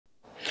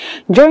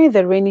During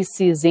the rainy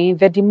season,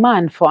 the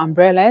demand for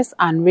umbrellas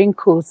and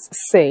raincoats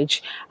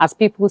surge as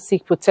people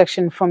seek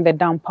protection from the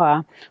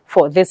downpour.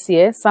 For this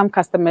year, some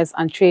customers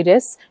and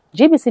traders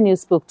GBC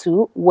News spoke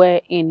to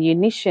were in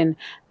unison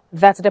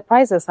that the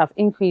prices have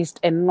increased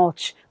a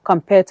notch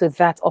compared to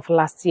that of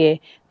last year.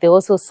 They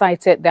also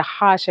cited the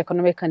harsh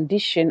economic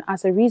condition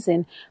as a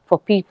reason for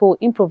people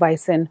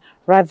improvising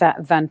rather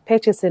than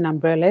purchasing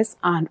umbrellas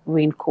and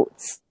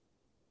raincoats.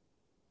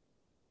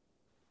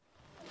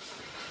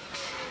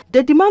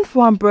 The demand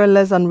for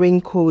umbrellas and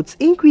raincoats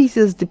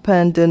increases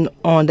depending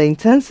on the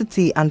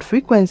intensity and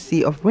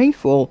frequency of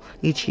rainfall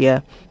each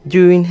year.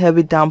 During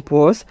heavy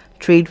downpours,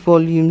 trade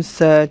volumes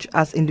surge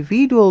as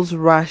individuals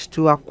rush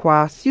to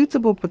acquire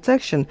suitable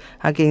protection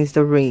against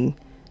the rain.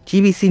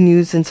 GBC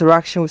News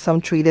interaction with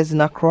some traders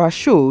in Accra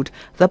showed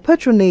the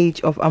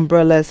patronage of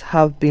umbrellas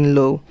have been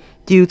low.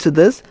 Due to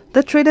this,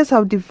 the traders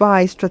have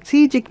devised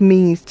strategic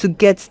means to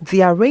get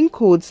their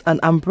raincoats and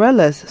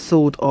umbrellas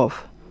sold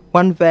off.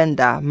 One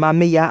vendor,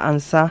 Mamiya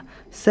Ansa,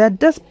 said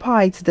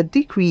despite the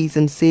decrease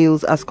in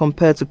sales as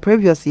compared to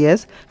previous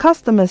years,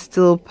 customers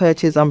still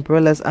purchase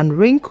umbrellas and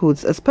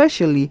raincoats,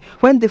 especially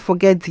when they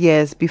forget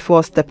theirs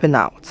before stepping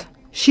out.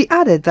 She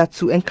added that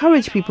to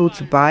encourage people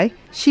to buy,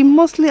 she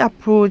mostly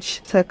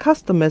approached her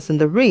customers in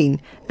the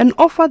rain and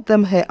offered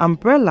them her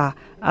umbrella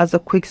as a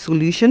quick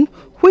solution,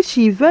 which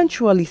she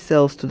eventually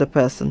sells to the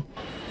person.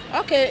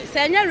 Okay,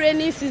 senior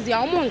rainy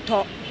season,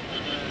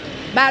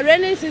 but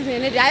rainy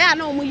season, I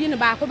know muyin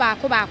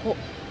bako.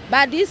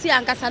 But this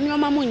year, Casanio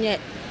Mamunye,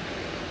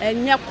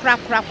 and ya crap.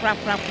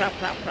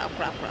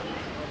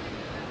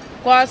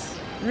 Cause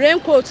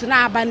raincoat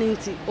na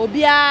abaninti,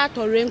 obia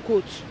to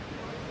raincoat.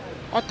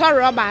 Or to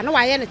rubber, no,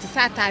 I ain't to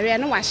satire,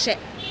 no, I share.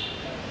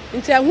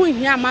 Until who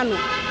here manu,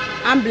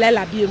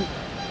 umbrella beam.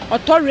 Or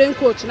to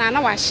raincoat,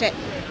 no, I share.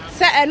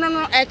 Say,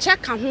 no, a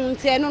check a home,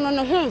 say,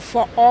 no, home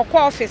for or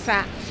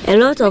officer. A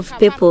lot of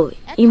people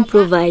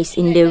improvise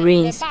in the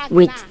rains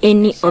with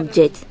any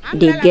object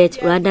they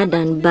get rather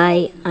than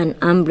buy an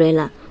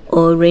umbrella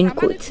or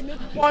raincoat.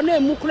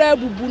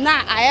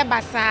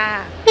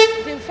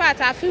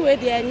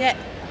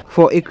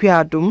 For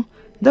Equiadum,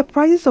 the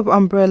prices of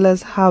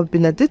umbrellas have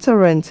been a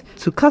deterrent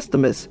to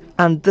customers,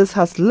 and this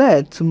has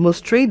led to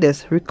most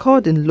traders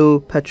recording low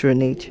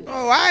patronage.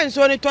 I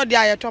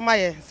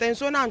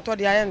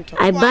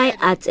buy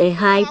at a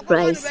high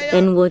price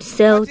and would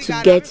sell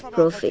to get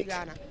profit.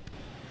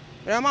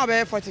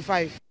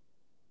 45.